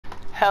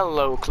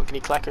Hello,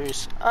 clickety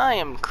clackers. I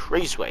am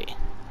CrazeWay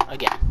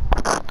again.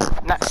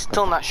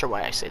 Still not sure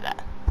why I say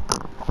that.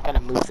 Gotta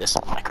move this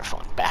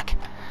microphone back.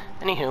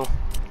 Anywho,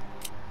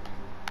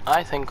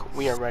 I think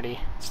we are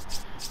ready.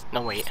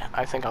 No, wait.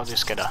 I think I'll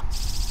just get a,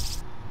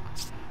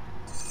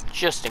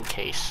 just in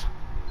case.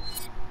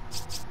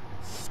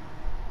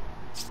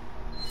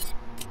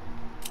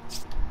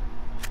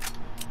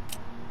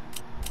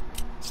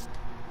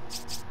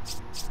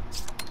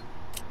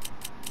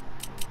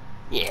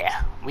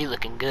 Yeah, we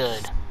looking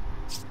good.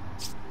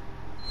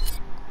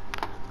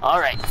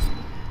 Alright,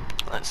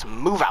 let's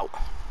move out.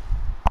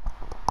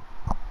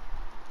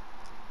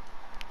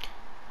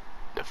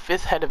 The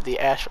fifth head of the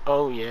ash.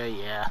 Oh,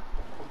 yeah.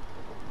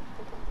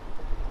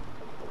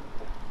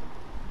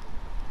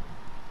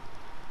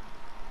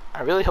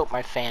 I really hope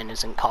my fan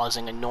isn't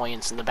causing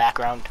annoyance in the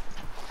background.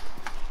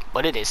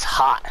 But it is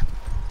hot.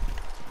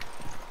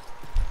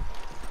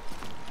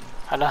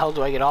 How the hell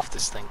do I get off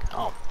this thing?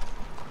 Oh,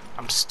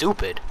 I'm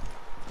stupid.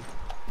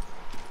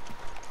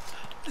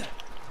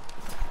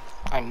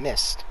 I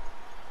missed.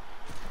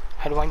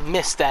 How do I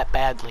miss that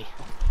badly?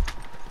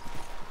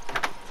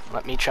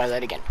 Let me try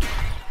that again.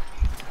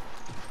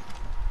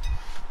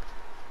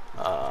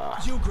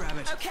 You grab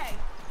it. Okay.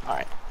 All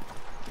right.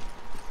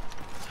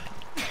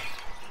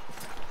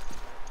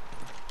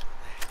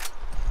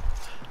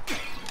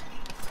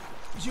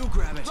 You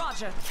grab it.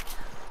 Roger.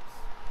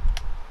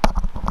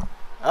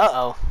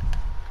 Uh-oh.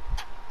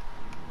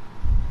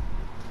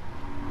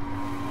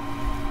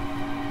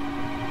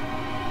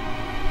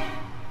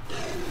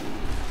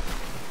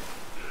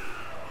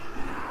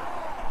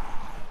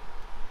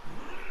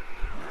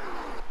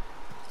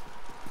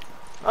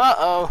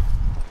 Uh-oh.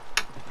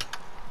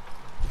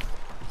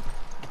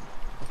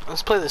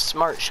 Let's play this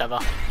smart,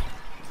 Sheva.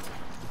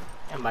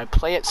 And by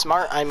play it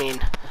smart, I mean,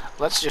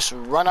 let's just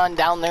run on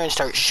down there and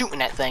start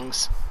shooting at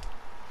things.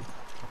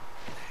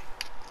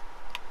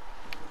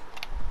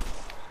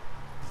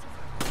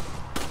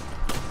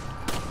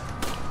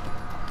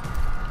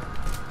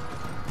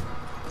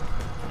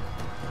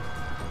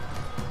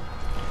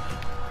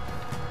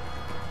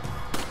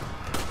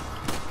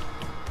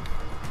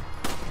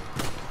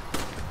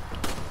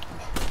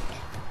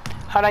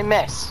 How'd I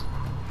miss?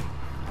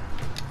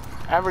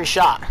 Every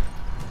shot.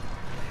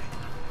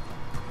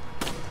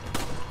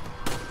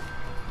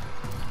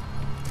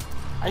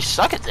 I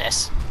suck at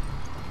this.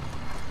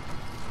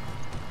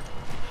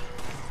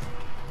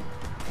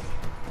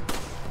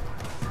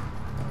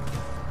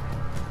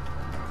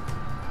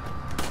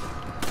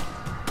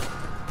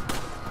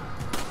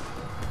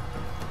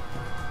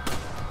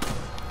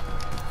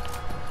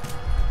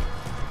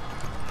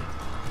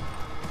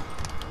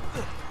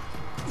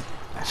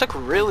 I suck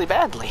really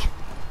badly.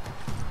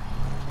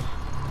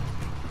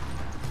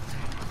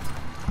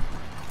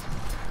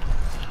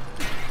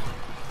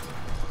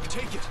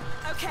 Take it.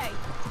 Okay.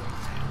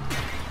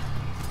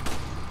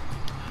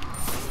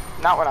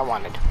 Not what I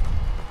wanted.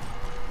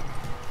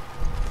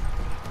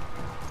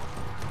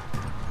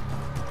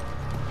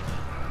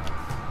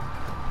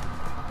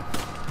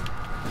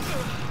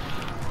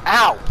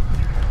 Ow!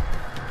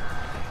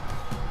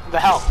 What the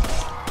hell?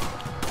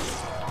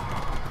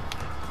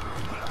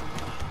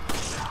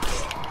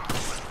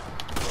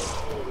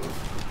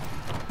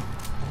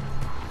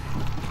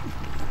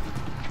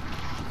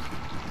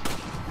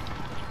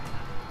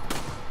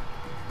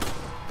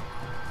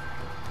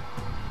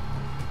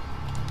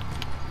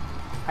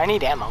 I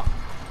need ammo.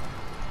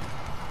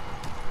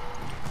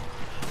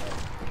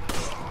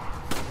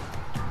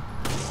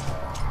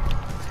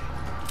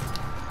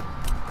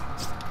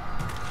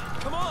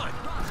 Come on.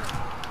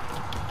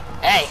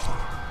 Hey!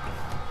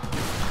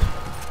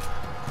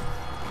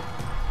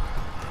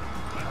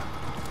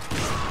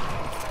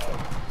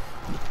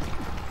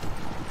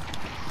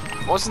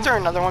 Wasn't there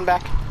another one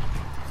back?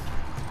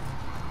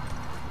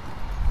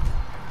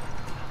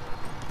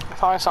 I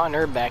thought I saw an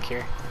herb back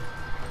here.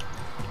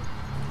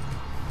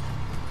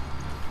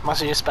 Must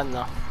have just been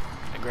the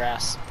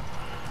grass.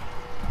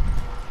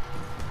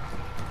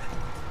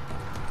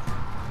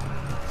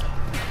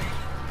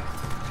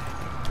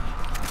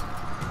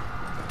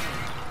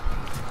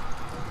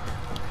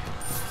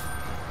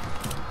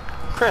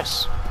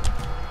 Chris.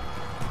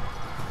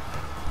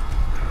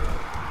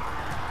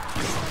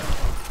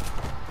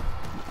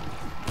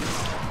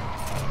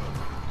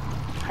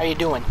 How you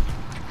doing?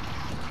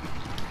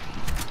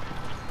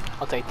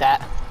 I'll take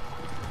that.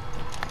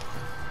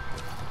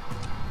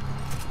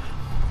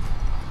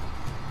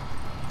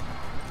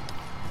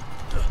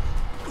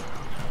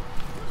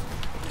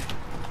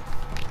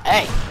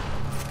 Hey!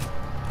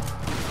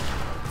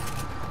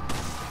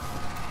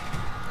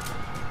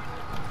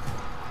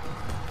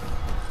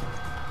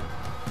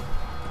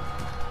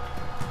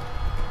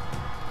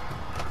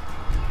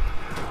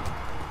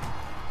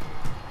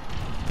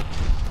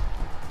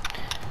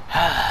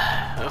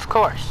 Of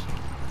course.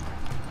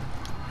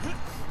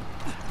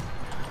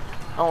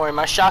 Don't worry,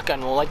 my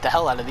shotgun will light the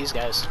hell out of these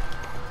guys.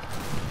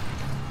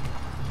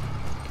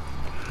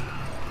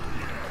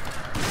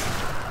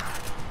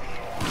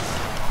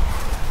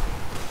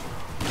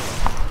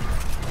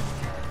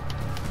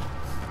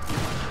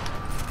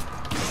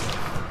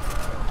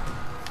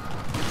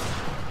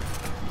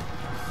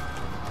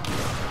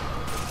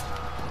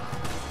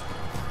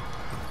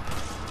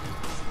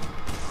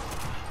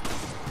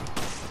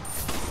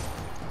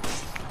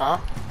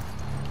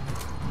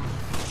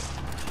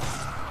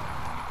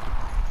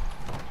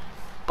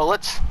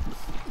 bullets.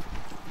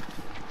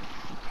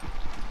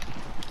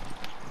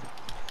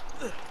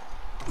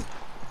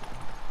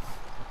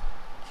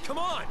 Come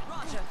on!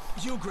 Roger.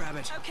 You grab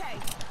it. Okay.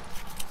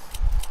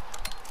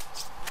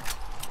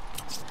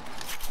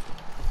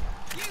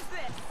 Use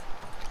this.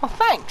 Oh,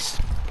 thanks.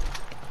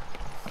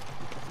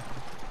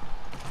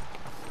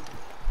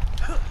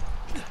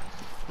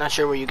 Not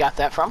sure where you got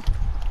that from,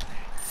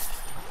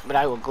 but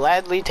I will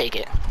gladly take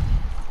it.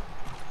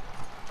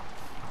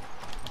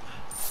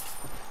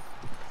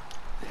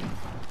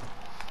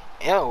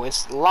 Oh,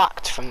 it's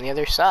locked from the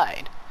other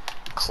side.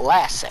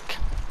 Classic.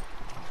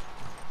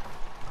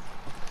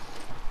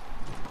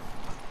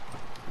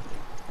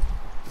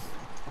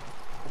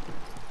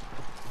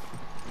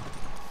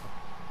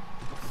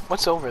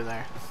 What's over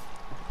there?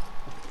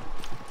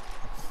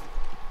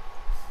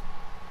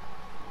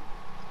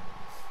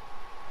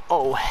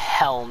 Oh,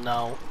 hell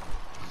no.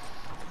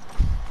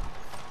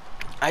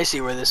 I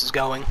see where this is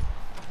going.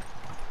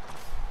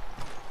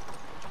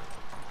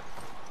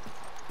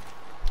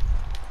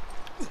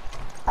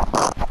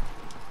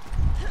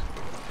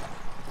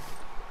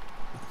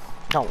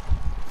 No.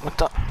 What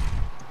the?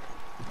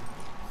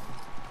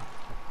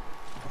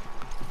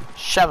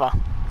 Sheva.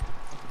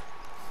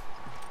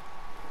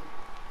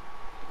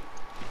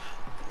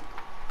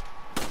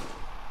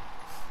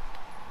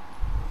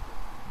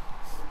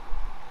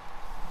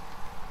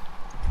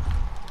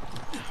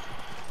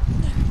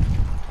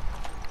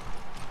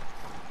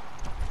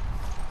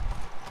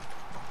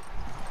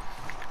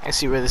 I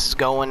see where this is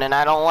going and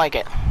I don't like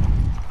it.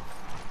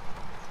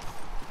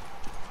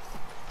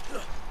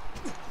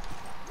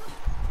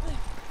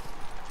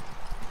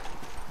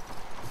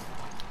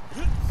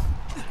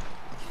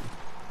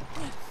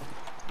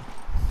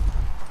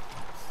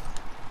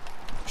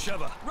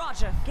 Sheva.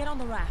 Roger. Get on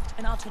the raft,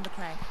 and I'll turn the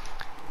crank.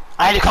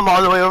 I had to come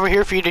all the way over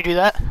here for you to do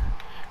that.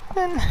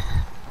 And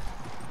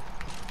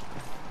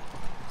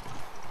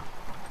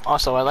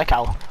also, I like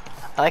how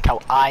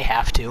I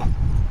have to.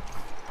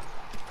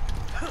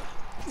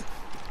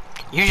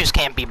 You just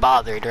can't be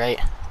bothered, right?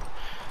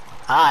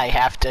 I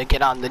have to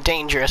get on the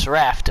dangerous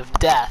raft of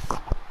death.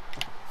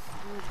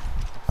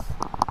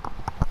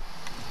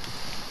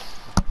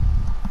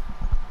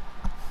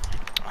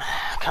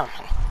 Come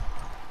on.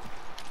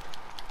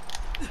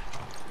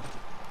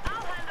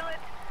 I'll handle it.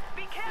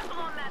 Be careful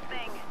on that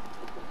thing.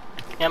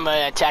 I'm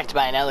attacked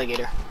by an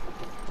alligator.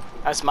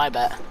 That's my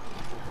bet.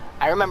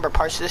 I remember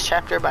parts of this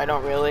chapter, but I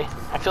don't really.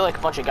 I feel like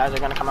a bunch of guys are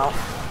gonna come out.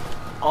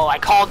 Oh, I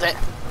called it.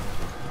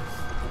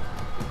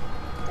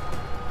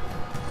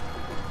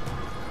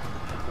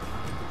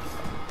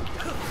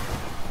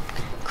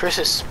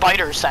 Chris's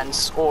spider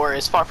sense, or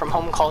as Far From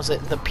Home calls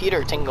it, the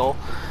Peter tingle,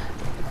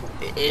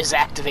 is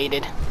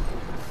activated.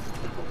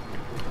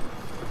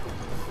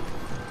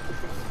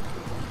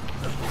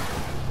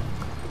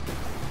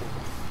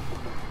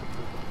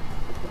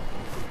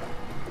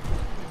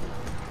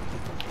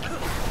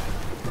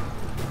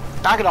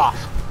 Knock it off.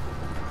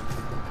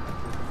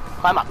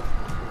 Climb up.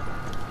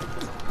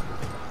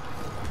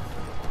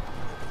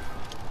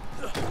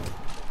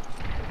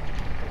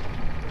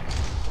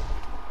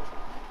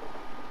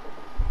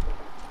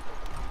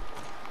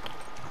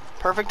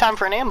 Perfect time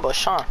for an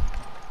ambush, huh?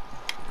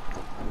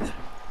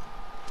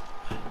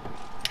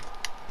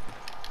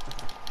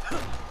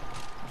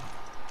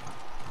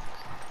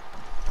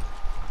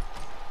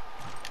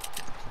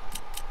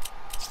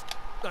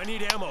 I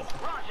need ammo.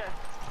 Roger.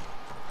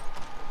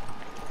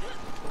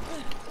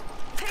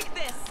 Take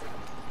this.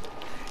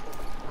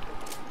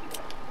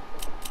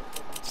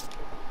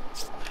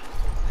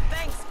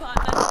 Thanks,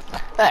 partner.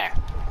 There.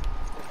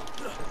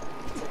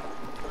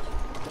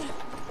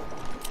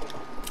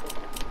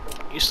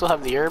 You still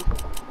have the herb?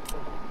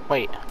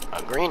 Wait,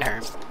 a green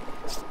herb.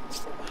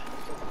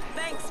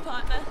 Thanks,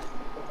 partner.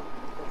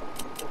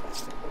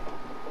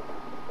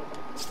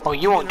 Oh,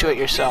 you won't do it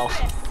yourself.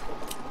 This.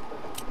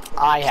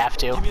 I have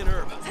to. Give me an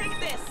herb. Take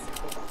this.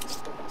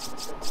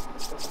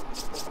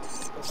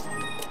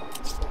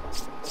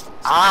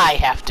 I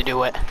have to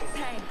do it.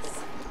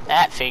 Thanks.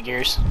 That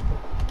figures.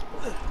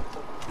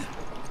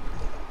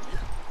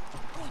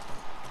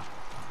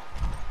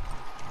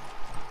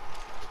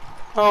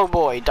 Oh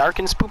boy, dark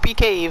and spoopy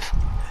cave.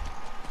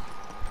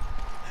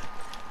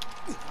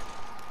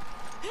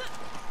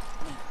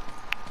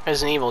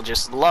 Resident Evil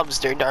just loves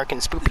their dark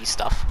and spoopy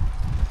stuff.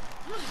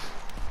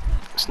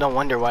 It's no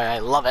wonder why I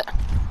love it.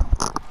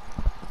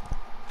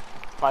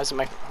 Why does the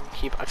microphone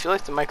keep... I feel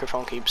like the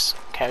microphone keeps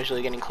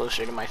casually getting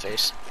closer to my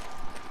face.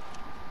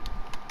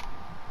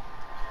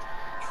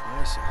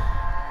 Tressa.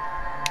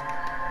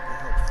 They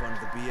helped fund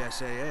the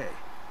BSAA.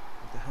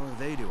 What the hell are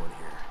they doing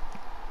here?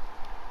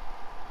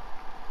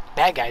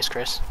 Bad guys,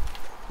 Chris.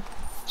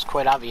 It's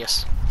quite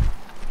obvious.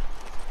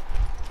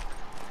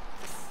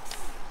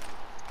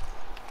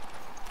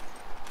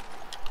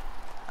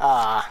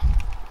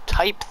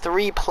 Type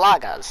 3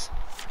 plagas.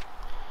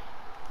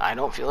 I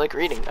don't feel like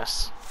reading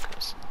this,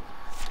 because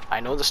I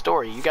know the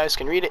story. You guys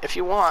can read it if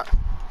you want.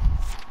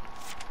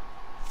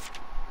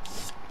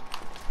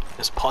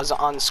 Just pause it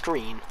on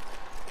screen.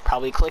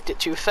 Probably clicked it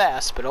too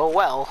fast, but oh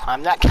well.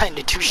 I'm that kind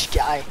of douche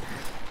guy.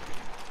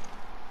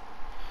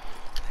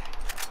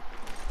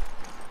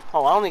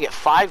 Oh, I only get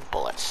 5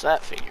 bullets.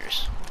 That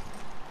figures.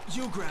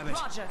 You grab it.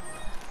 Roger.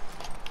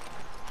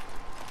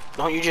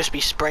 Don't you just be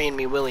spraying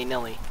me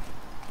willy-nilly.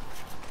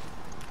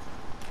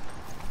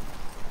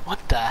 What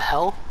the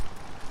hell?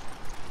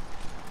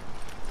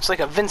 It's like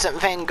a Vincent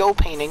van Gogh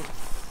painting.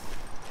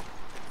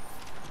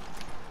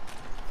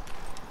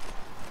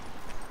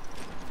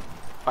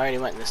 I already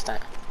went in this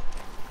time.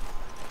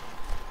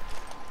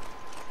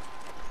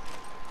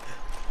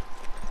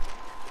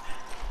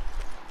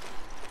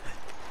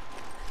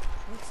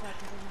 Looks like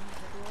we're gonna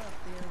have the oil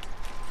field.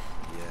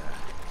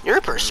 Yeah. Your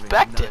Irving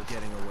perspective. not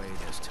getting away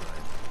this time.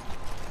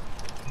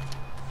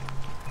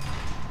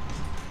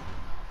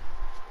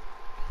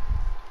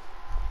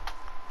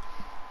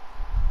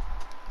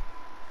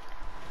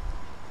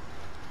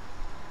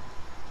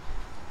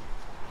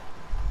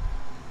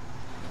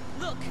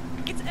 Look,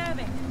 it's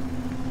Irving.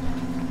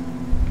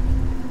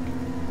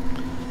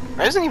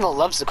 Resident Evil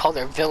loves to call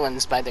their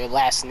villains by their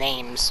last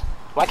names.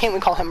 Why can't we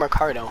call him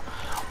Ricardo?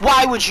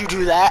 Why would you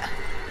do that?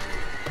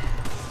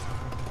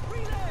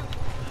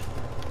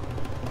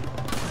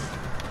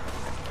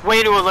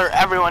 Way to alert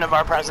everyone of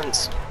our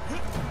presence.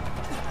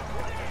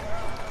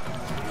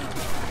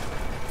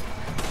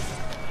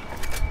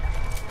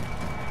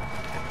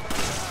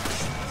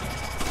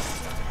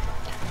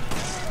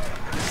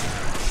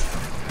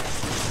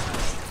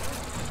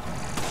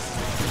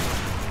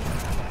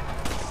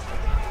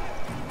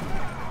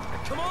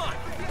 Come on.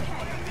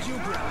 You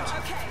grab it.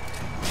 Okay.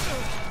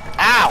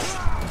 Ow!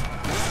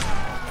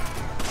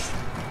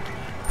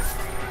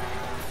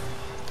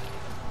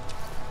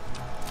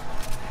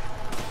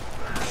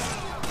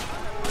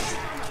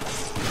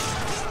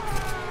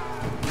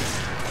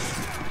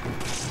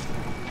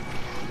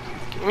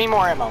 Give me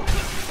more ammo.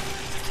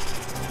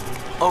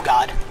 Oh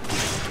god.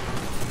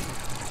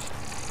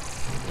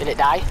 Did it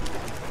die?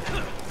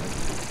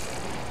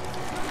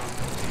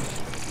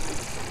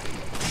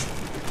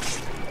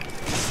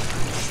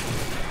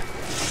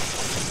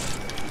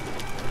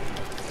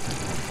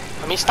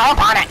 Let me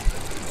stomp on it!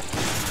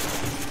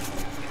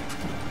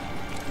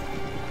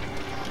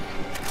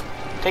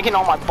 Taking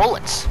all my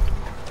bullets.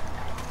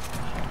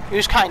 He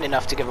was kind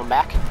enough to give them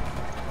back.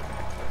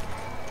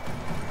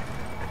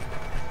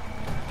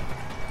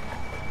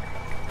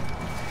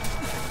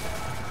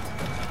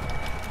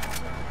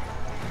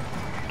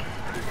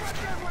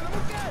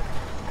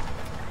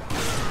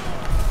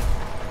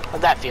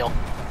 How'd that feel?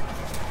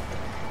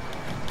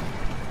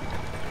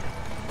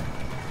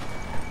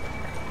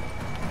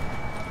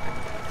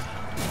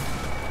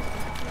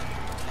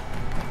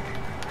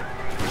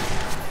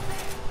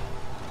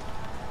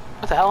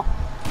 What the hell?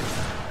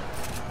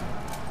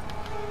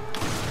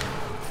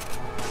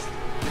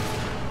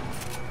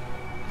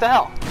 What the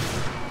hell?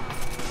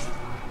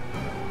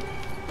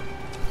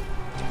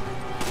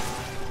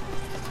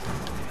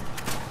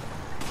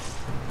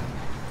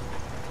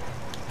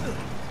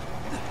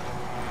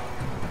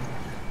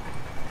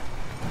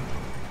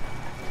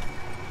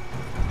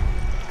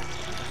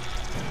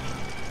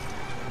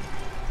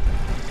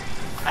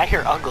 I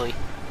hear ugly.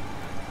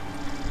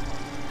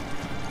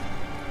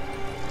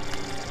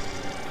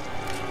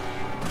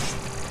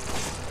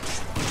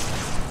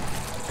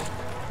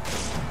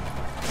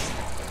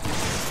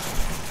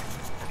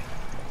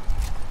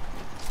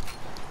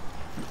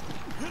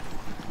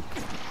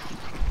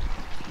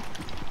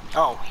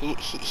 Oh,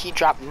 he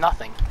dropped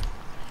nothing.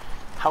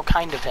 How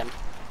kind of him.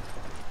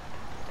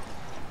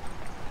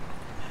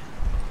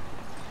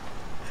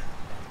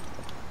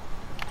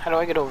 How do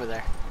I get over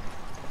there?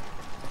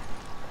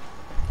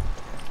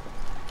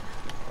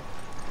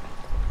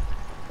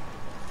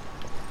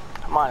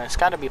 Come on, it's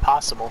gotta be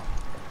possible.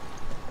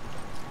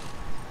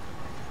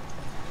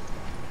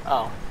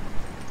 Oh.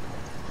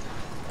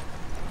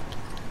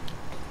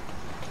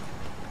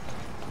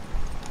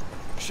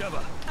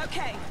 Sheva.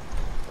 Okay.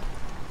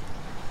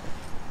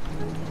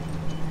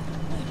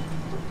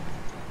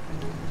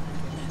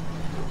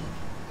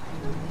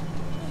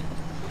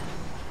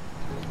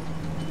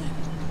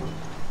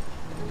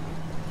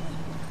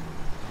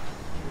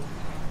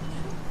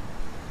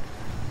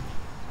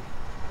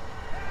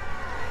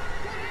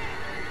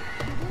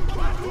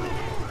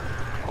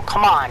 Oh,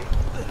 come on.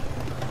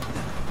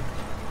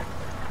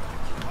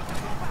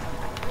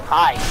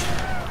 Hi.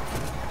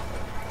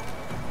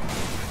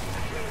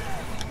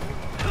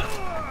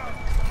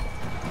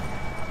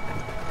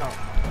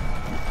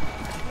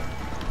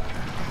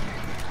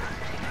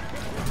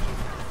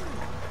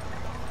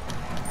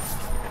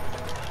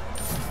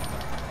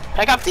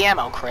 Pick up the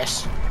ammo,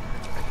 Chris.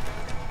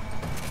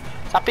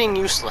 Stop being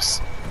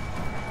useless.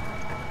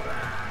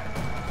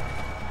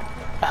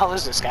 The hell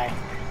is this guy?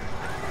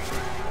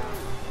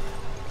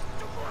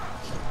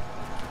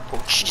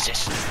 Oh,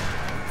 Jesus.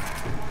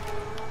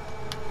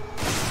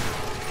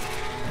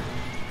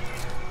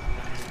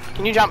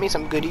 Can you drop me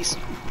some goodies?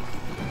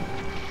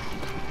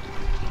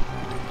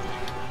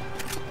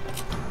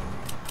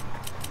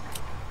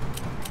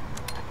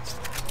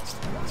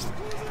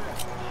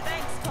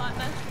 Thanks,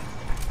 partner.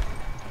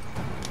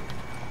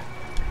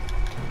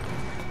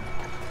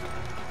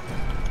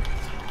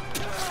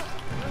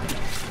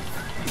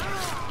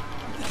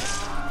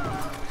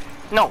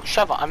 No,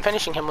 shovel. I'm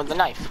finishing him with the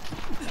knife.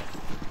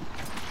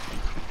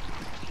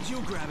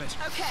 You grab it.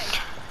 Okay.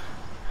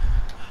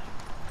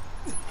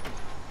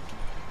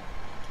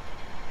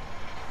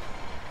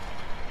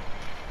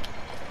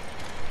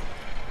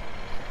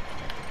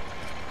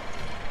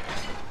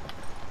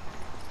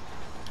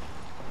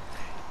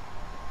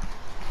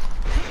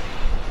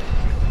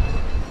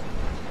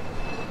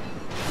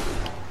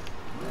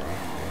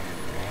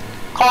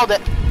 Called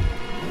it.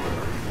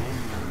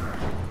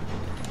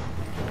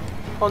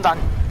 Hold on.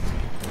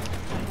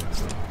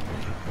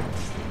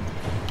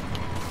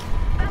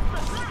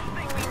 That's the last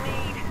thing we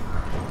need.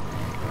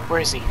 Where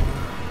is he?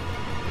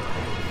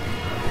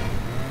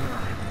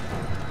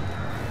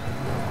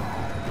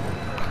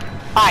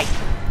 Hi.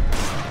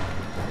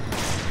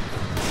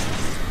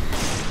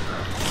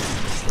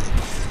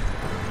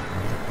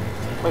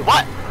 Wait,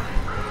 what?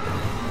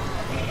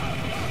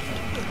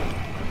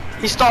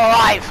 He's still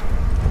alive.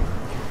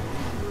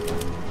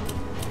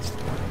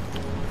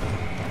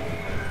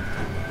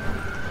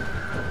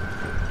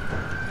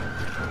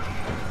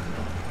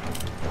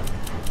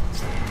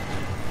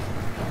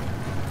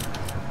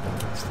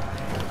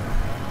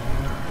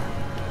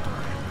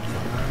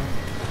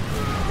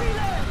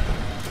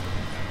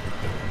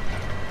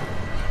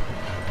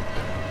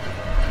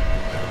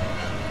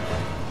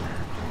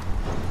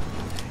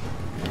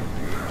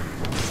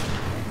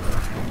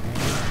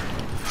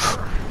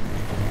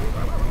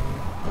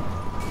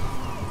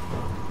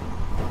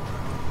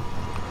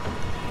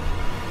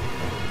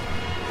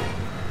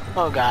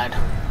 Oh God.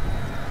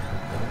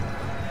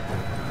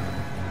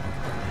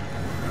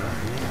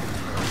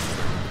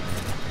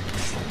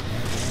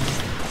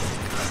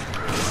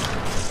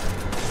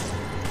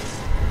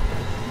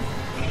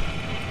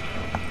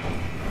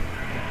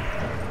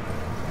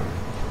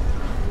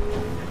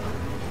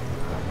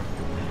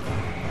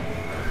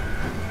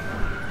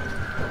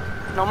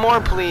 No more,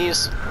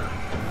 please.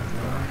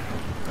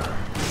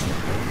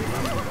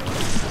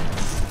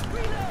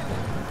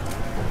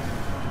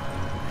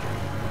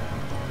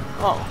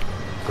 Oh,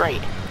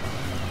 great.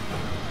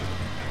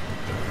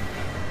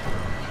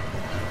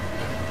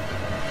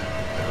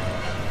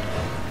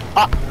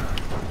 Up.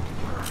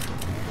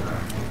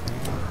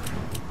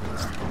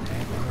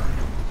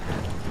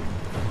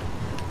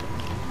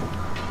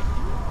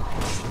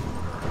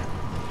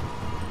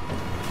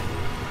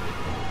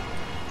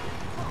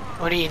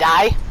 Oh, did he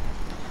die?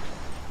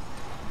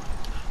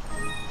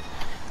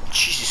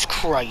 Jesus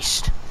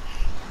Christ.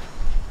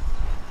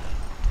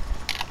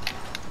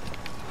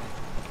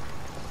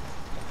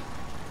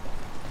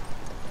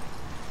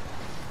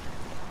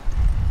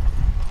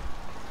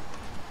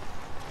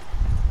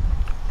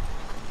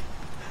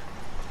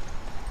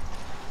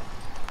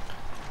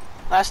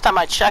 Last time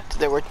I checked,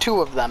 there were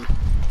 2 of them.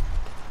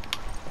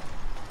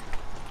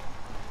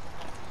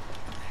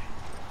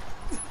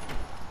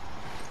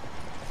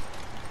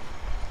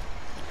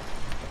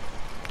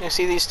 You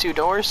see these 2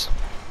 doors?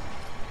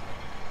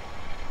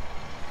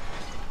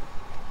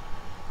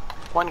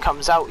 One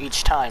comes out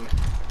each time.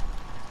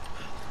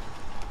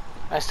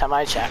 Last time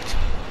I checked.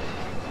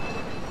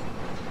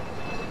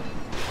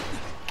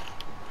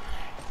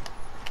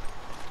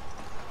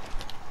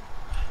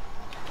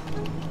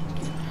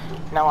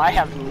 Now I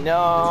have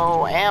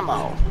no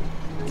ammo.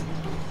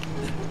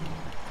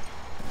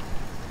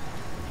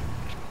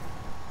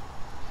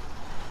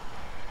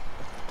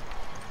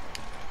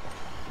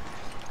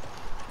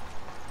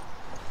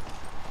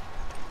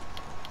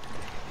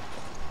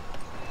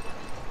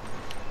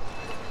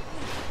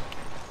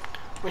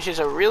 Which is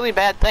a really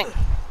bad thing.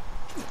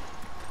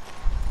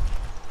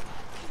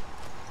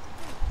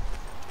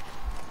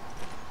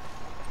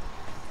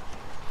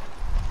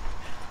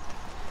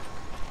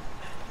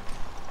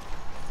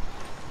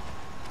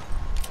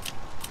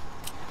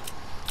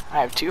 I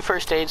have 2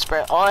 first aid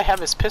spray. All I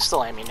have is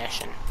pistol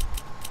ammunition.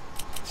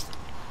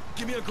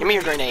 Give me a Give me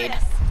a grenade.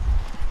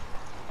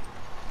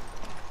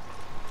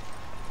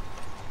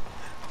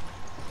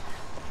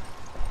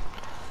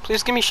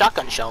 Please give me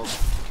shotgun shells.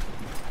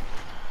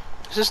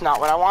 This is not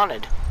what I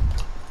wanted.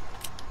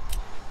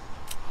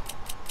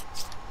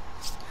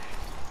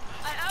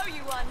 I owe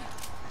you one.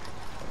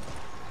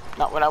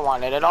 Not what I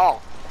wanted at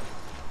all.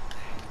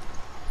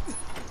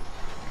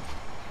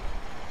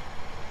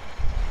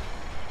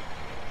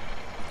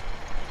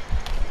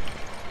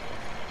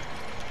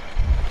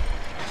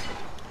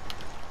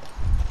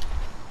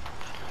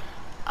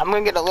 I'm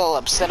gonna get a little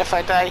upset if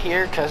I die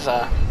here, cause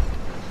the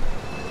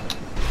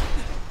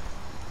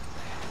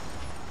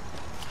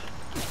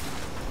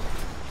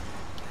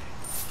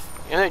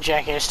other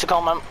jackass took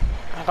all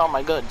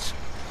my goods.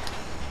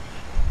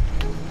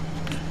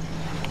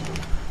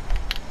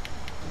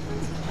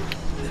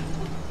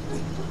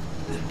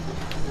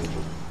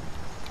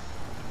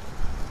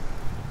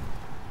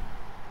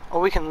 Oh,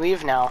 we can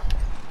leave now.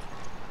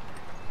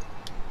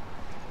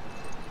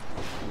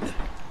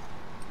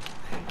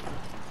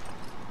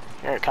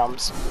 Here it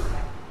comes.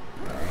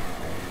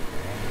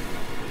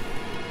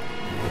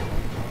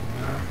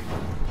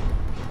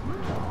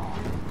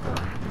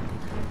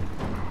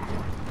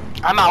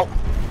 I'm out.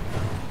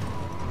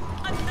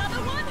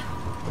 Another one?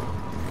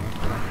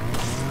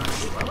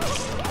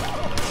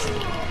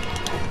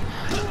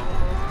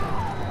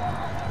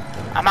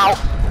 I'm out.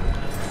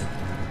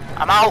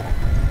 I'm out.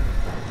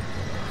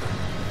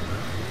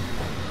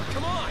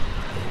 Come on!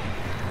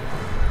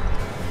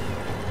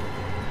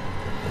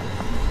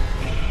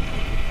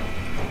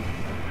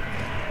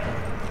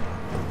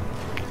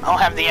 I don't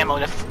have the ammo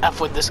to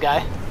F with this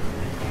guy.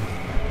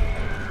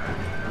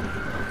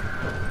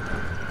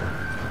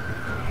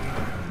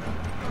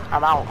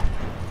 I'm out.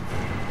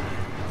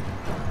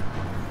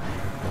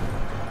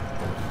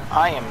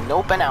 I am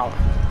noping out.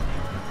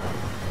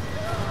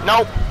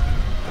 Nope.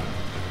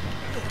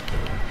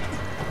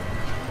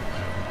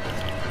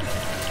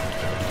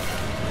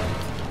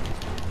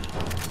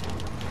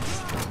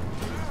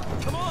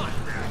 Come on!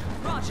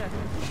 Roger.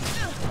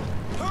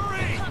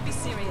 Hurry! Can't be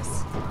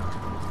serious.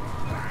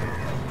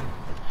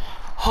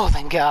 Oh,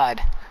 thank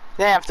God.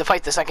 Then I have to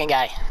fight the second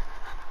guy.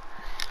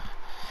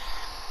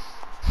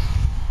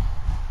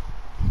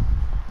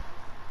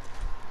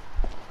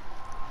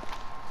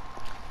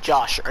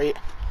 Josh, right?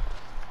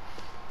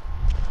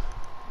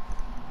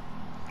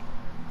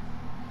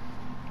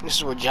 This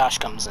is where Josh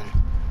comes in.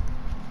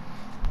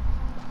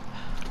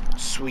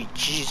 Sweet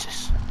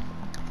Jesus.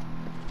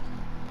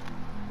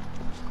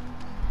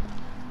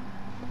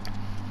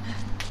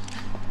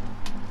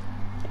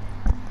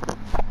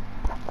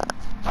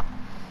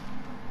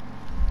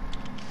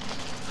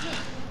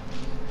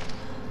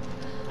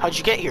 How'd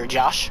you get here,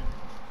 Josh?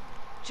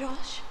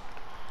 Josh?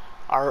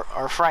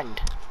 Our friend.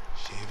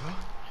 Shiva?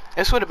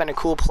 This would have been a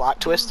cool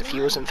plot twist if he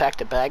was in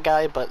fact a bad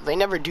guy, but they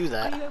never do Are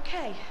that. you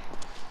okay?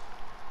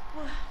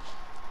 Well,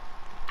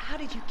 how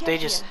did you get They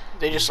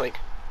here? just like,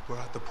 We're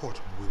at the port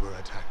when we were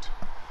attacked.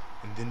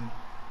 And then,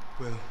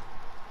 well,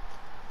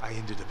 I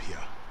ended up here.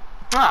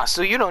 ah,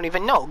 so you don't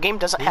even know. Game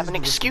doesn't have an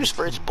Where's the rest of excuse the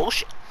for its team?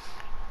 bullshit.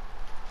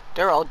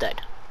 They're all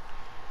dead.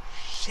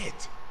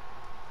 Shit!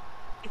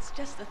 It's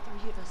just the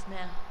three of us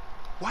now.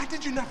 Why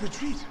did you not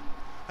retreat?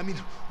 I mean,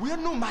 we are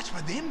no match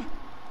for them.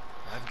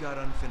 I've got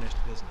unfinished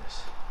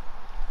business.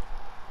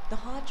 The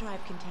hard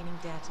drive containing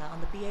data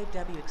on the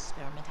BOW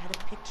experiment had a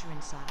picture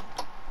inside.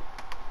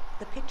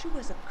 The picture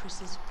was of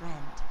Chris's friend.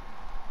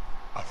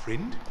 A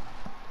friend?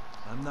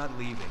 I'm not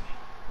leaving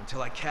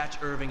until I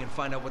catch Irving and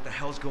find out what the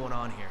hell's going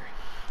on here.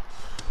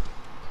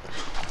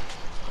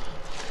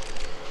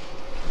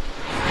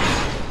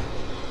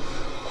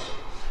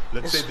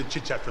 Let's save the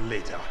chit-chat for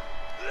later.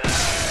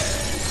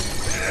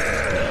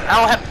 I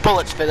don't have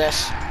bullets for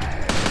this.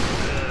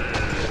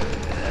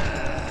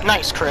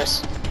 Nice,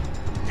 Chris.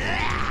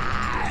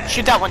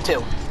 Shoot that one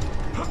too.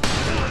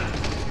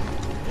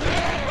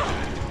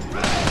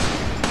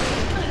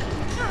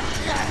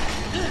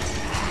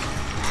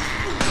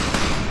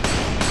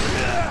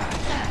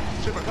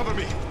 Shiva, cover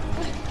me.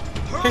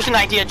 Here's an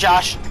idea,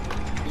 Josh.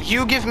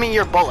 You give me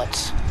your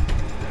bullets.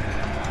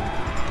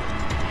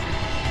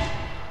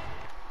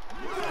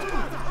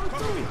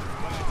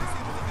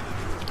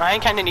 I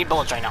kinda need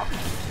bullets right now.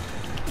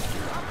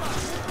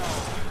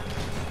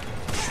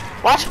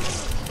 What?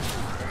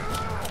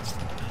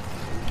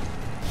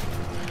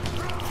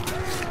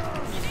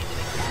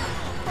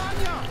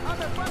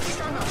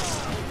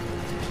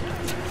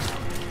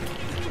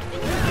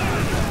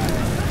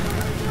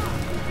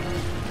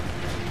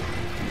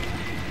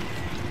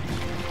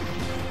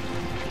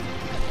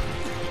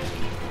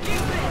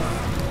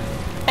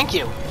 Thank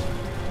you.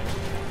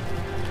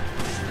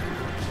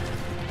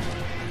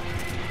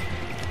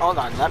 Hold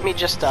on, let me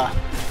just Take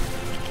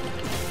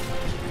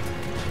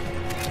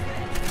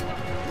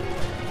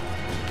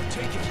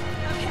it.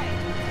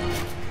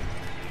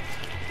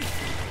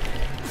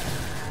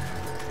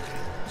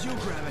 You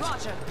grab it.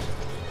 Roger.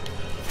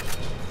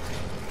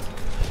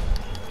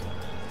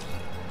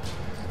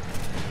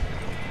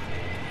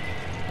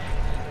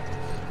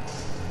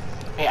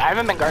 Hey, I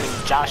haven't been guarding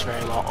Josh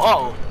very well.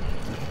 Oh!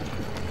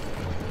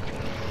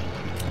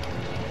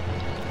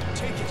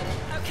 Take it.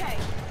 Okay.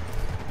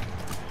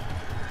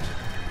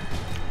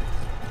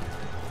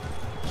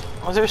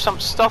 Oh, there's some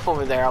stuff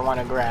over there I want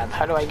to grab.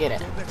 How do I get it?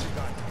 Don't let your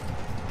guard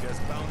down. There's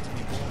bound to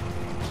be more.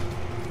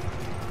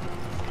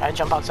 Can I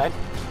jump outside?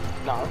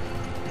 No.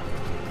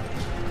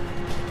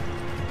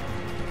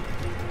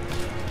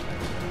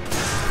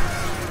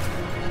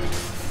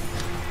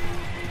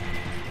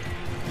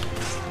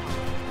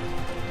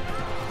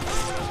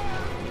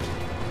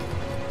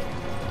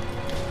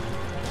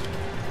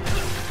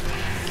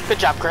 Good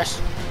job, Chris.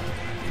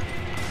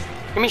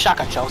 Give me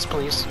shotgun shells,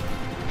 please.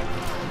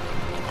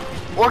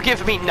 Or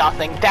give me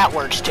nothing. That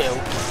works too.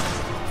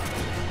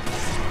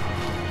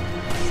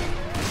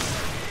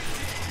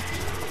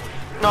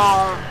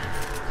 No.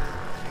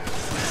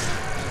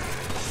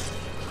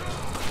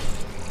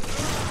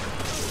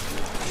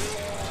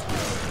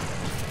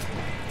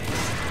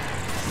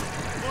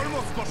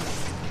 Almost got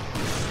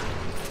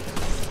it.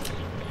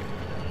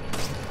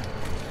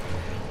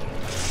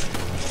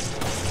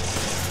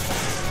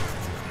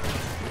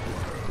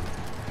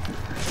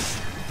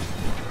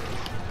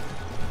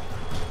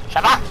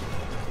 Shabba!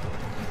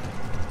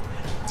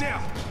 There!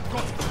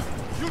 Got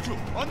it! You two,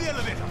 on the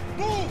elevator!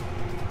 Move!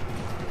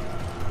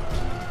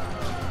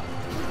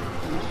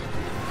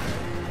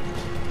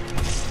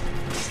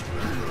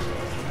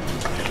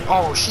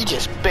 Oh, she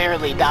just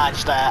barely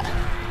dodged that.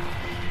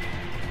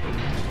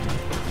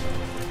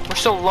 We're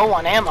so low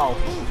on ammo.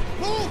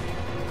 Move!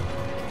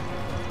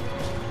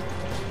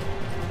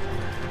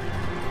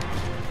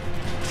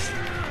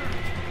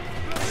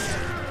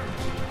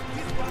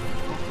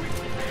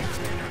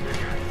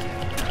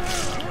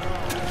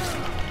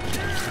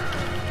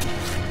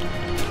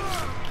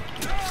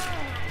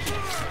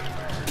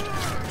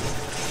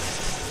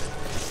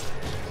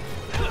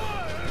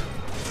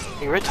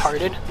 You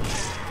retarded.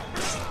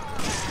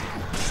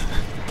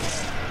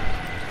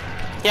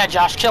 Yeah,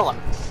 Josh, kill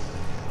him.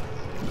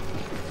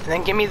 And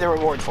then give me the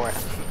reward for it.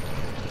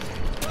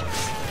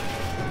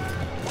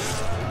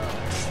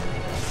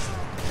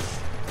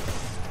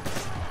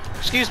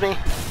 Excuse me.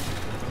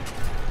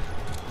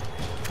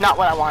 Not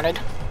what I wanted.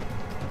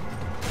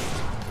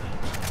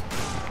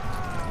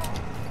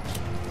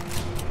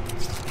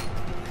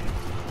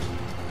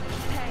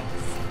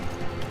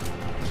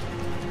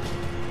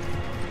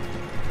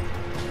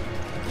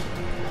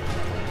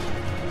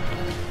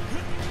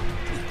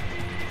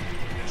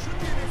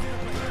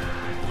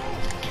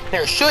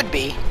 There should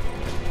be.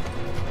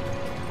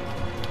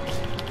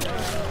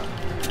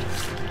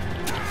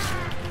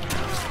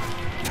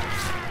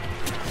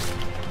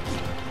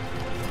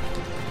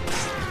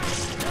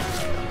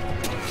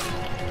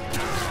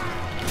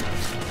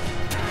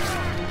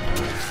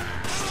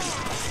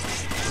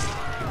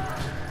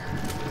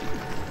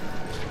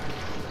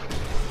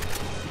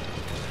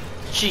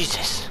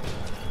 Jesus.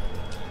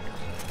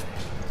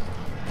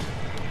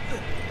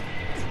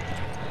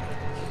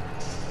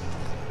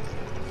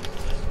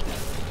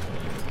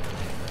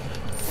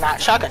 Not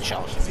shotgun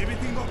shells. Is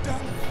everything locked down?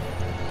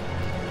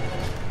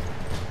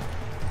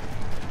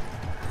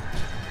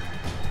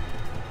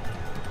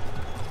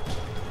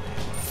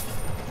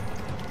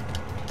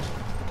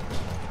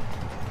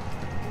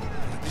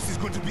 This is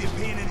going to be a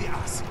pain in the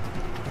ass.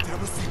 But I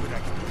will see what I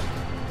can do.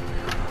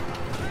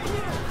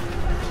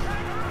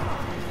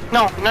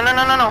 No, no, no,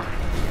 no, no, no.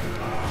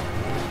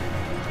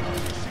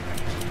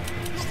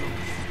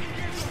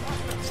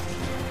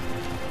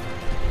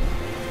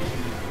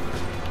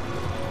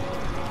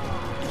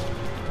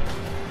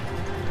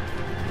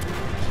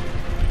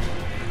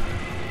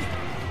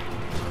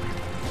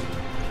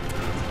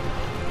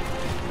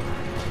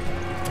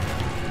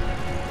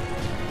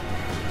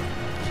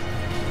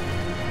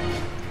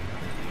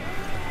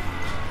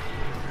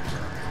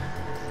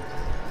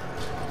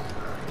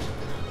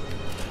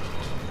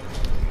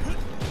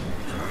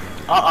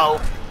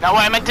 Uh-oh. Not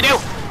what I meant to do.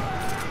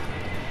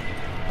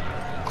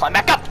 Climb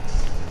back up.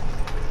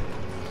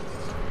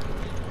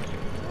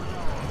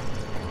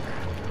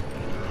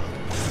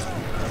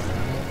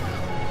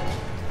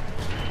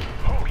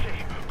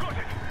 Okay, got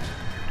it.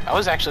 That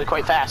was actually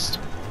quite fast.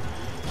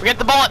 Forget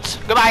the bullets.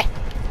 Goodbye.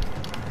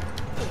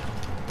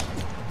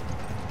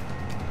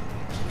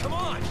 Come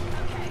on!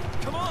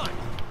 Come on!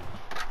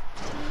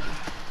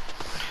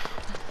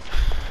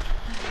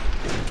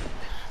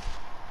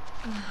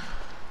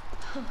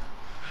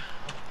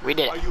 We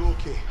did Are it. you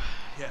okay?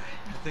 Yeah,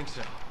 I think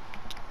so.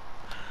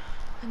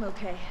 I'm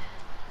okay.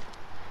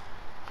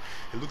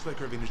 It looks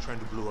like Irving is trying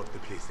to blow up the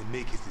place and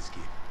make his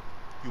escape.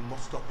 You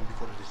must stop him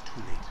before it is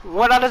too late.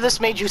 What out of this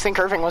made you think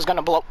Irving was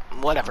gonna blow?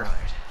 Whatever.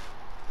 Right.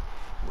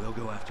 We'll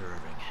go after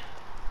Irving.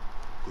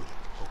 Good.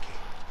 Okay.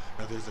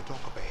 Now there's a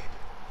dock up ahead.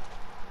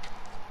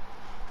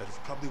 That is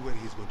probably where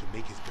he is going to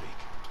make his break.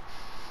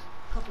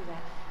 Copy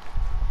that.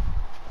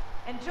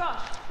 And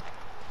Josh,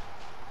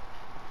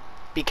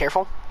 Be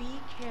careful. be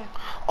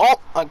careful. Oh,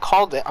 I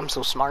called it. I'm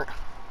so smart.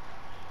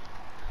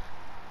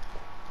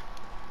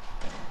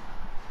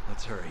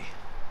 Let's hurry.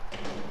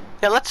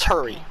 Yeah, let's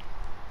hurry.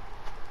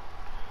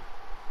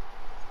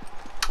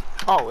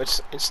 Oh,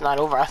 it's not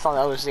over. I thought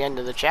that was the end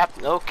of the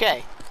chapter.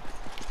 Okay.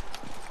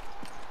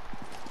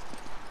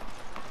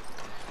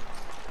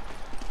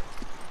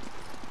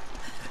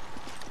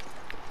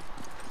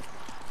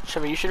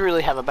 Chevy, you should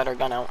really have a better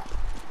gun out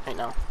right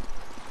now.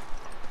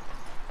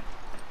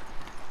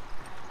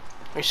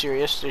 Are you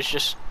serious? There's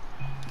just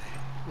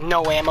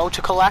no ammo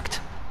to collect?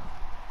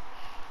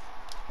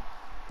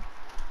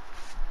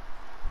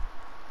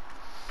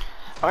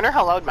 I wonder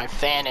how loud my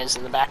fan is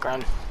in the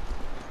background.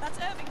 That's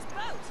Irving's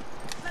boat.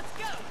 Let's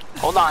go.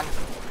 Hold on.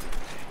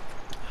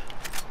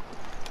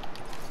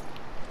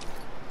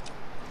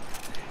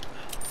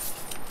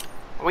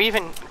 Are we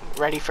even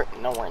ready for...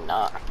 No, we're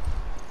not.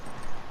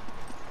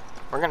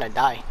 We're gonna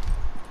die.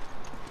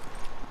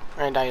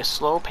 We're gonna die a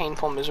slow,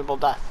 painful, miserable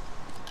death.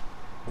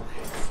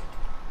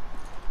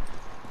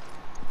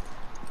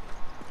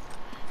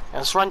 Now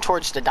let's run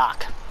towards the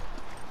dock.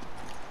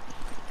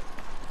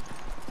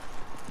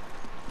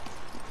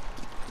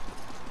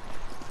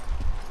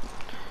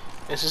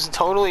 This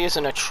totally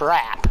isn't a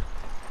trap.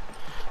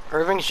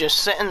 Irving's just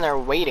sitting there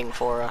waiting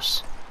for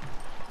us.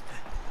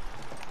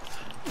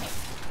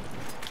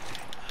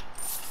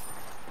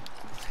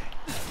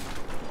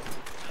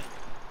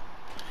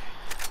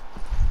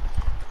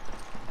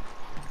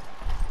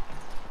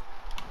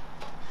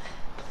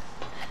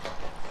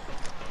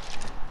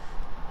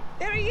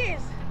 There he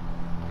is.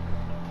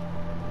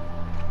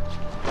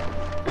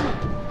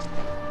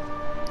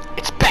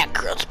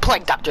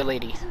 plague doctor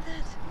lady.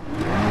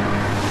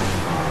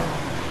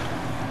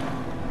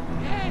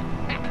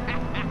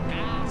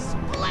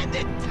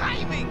 Splendid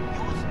timing! You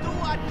two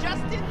are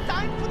just in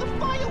time for the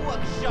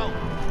fireworks show!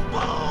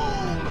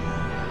 Boom!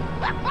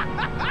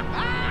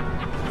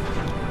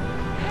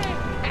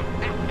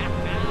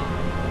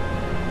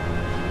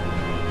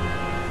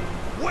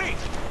 Wait!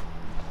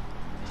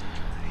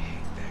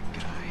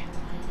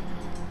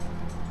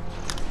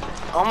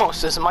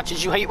 Almost as much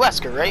as you hate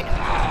Wesker, right?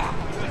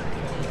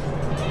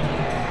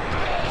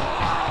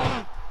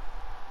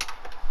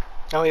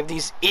 Now we have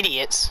these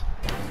idiots.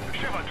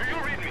 Shiva, do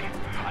you read me?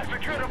 I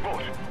secured a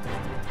boat.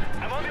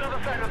 I'm on the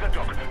other side of the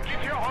dock.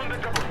 Get here on the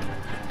double.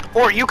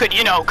 Or you could,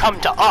 you know, come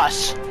to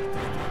us.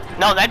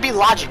 No, that'd be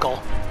logical.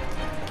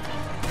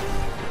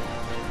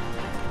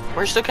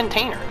 Where's the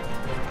container?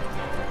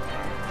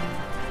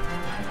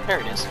 There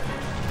it is.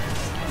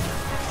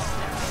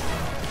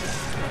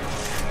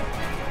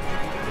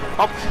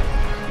 Oh,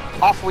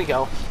 off we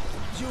go.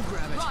 You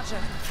grab it. Roger.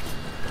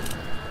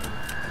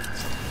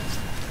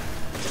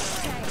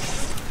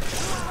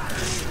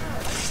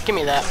 Give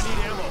me that. Need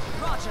ammo.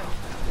 Roger.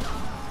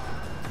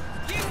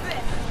 Use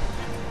this.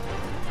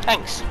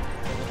 Thanks.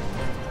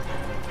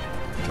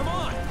 Come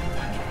on.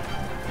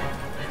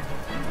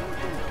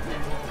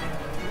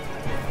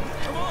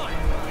 Come on.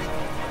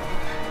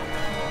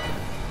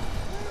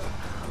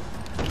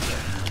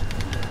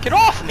 Get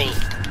off me!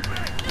 These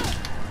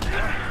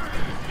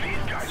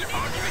guys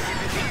aren't making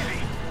this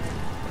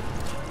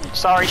easy.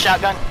 Sorry,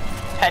 shotgun.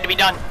 Had to be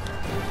done.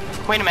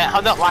 Wait a minute,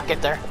 how'd that lock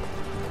get there?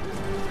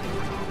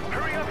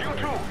 Hurry up, you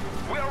two.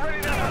 We are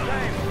running out of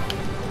time.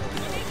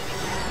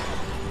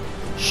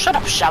 Shut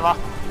up, Shava.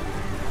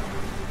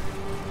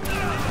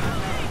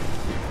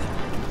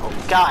 Oh,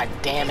 god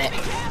damn it.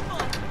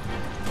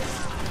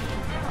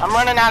 I'm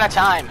running out of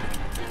time.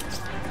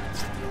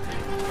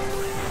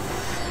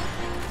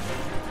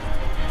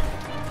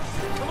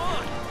 Come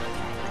on.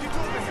 Get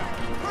over here.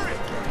 Hurry.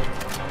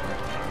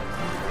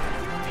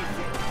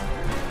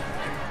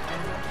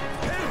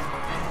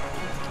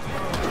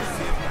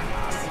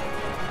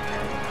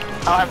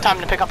 I don't have time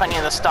to pick up any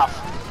of this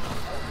stuff.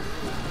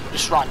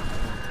 Just run.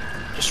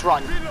 Just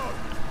run.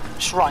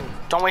 Just run.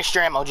 Don't waste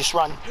your ammo, just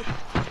run.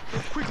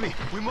 Quickly,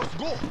 we must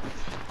go.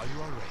 Are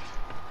you all right?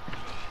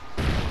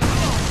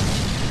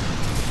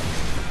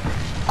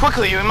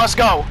 Quickly, we must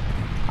go.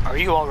 Are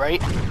you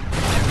alright?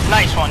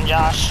 Nice one,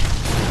 Josh.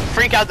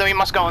 Freak out though, you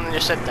must go and then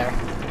just sit there.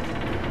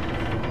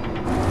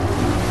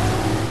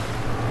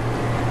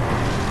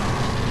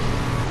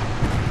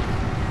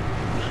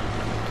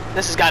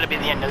 This has got to be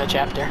the end of the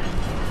chapter.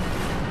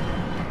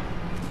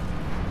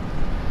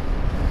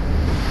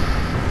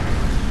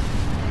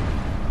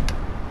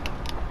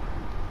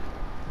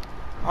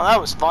 Well, that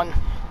was fun.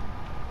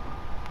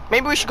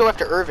 Maybe we should go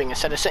after Irving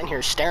instead of sitting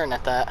here staring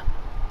at that.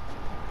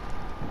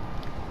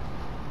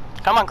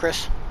 Come on,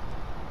 Chris.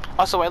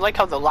 Also, I like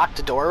how the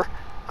locked door.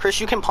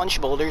 Chris, you can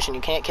punch boulders and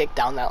you can't kick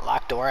down that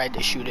locked door. I had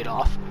to shoot it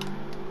off.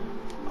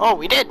 Oh,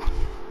 we did.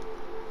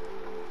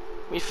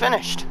 We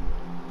finished.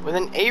 With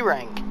an A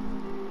rank.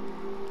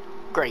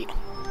 Great.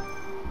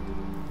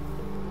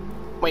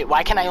 Wait,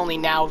 why can I only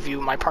now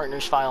view my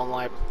partner's file in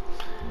live?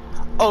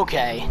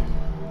 Okay.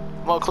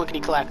 Well,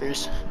 clickety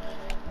clackers.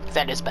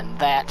 That has been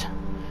that.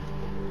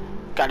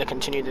 Gotta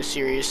continue this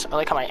series. I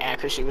like how my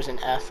accuracy was an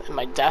F and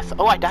my death.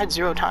 Oh, I died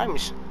 0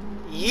 times.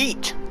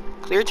 Yeet!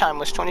 Clear time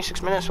was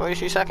 26 minutes,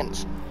 43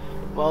 seconds.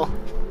 Well,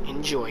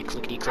 enjoy,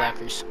 clickety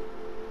clackers.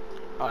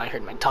 Oh, I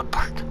heard my dog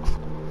bark.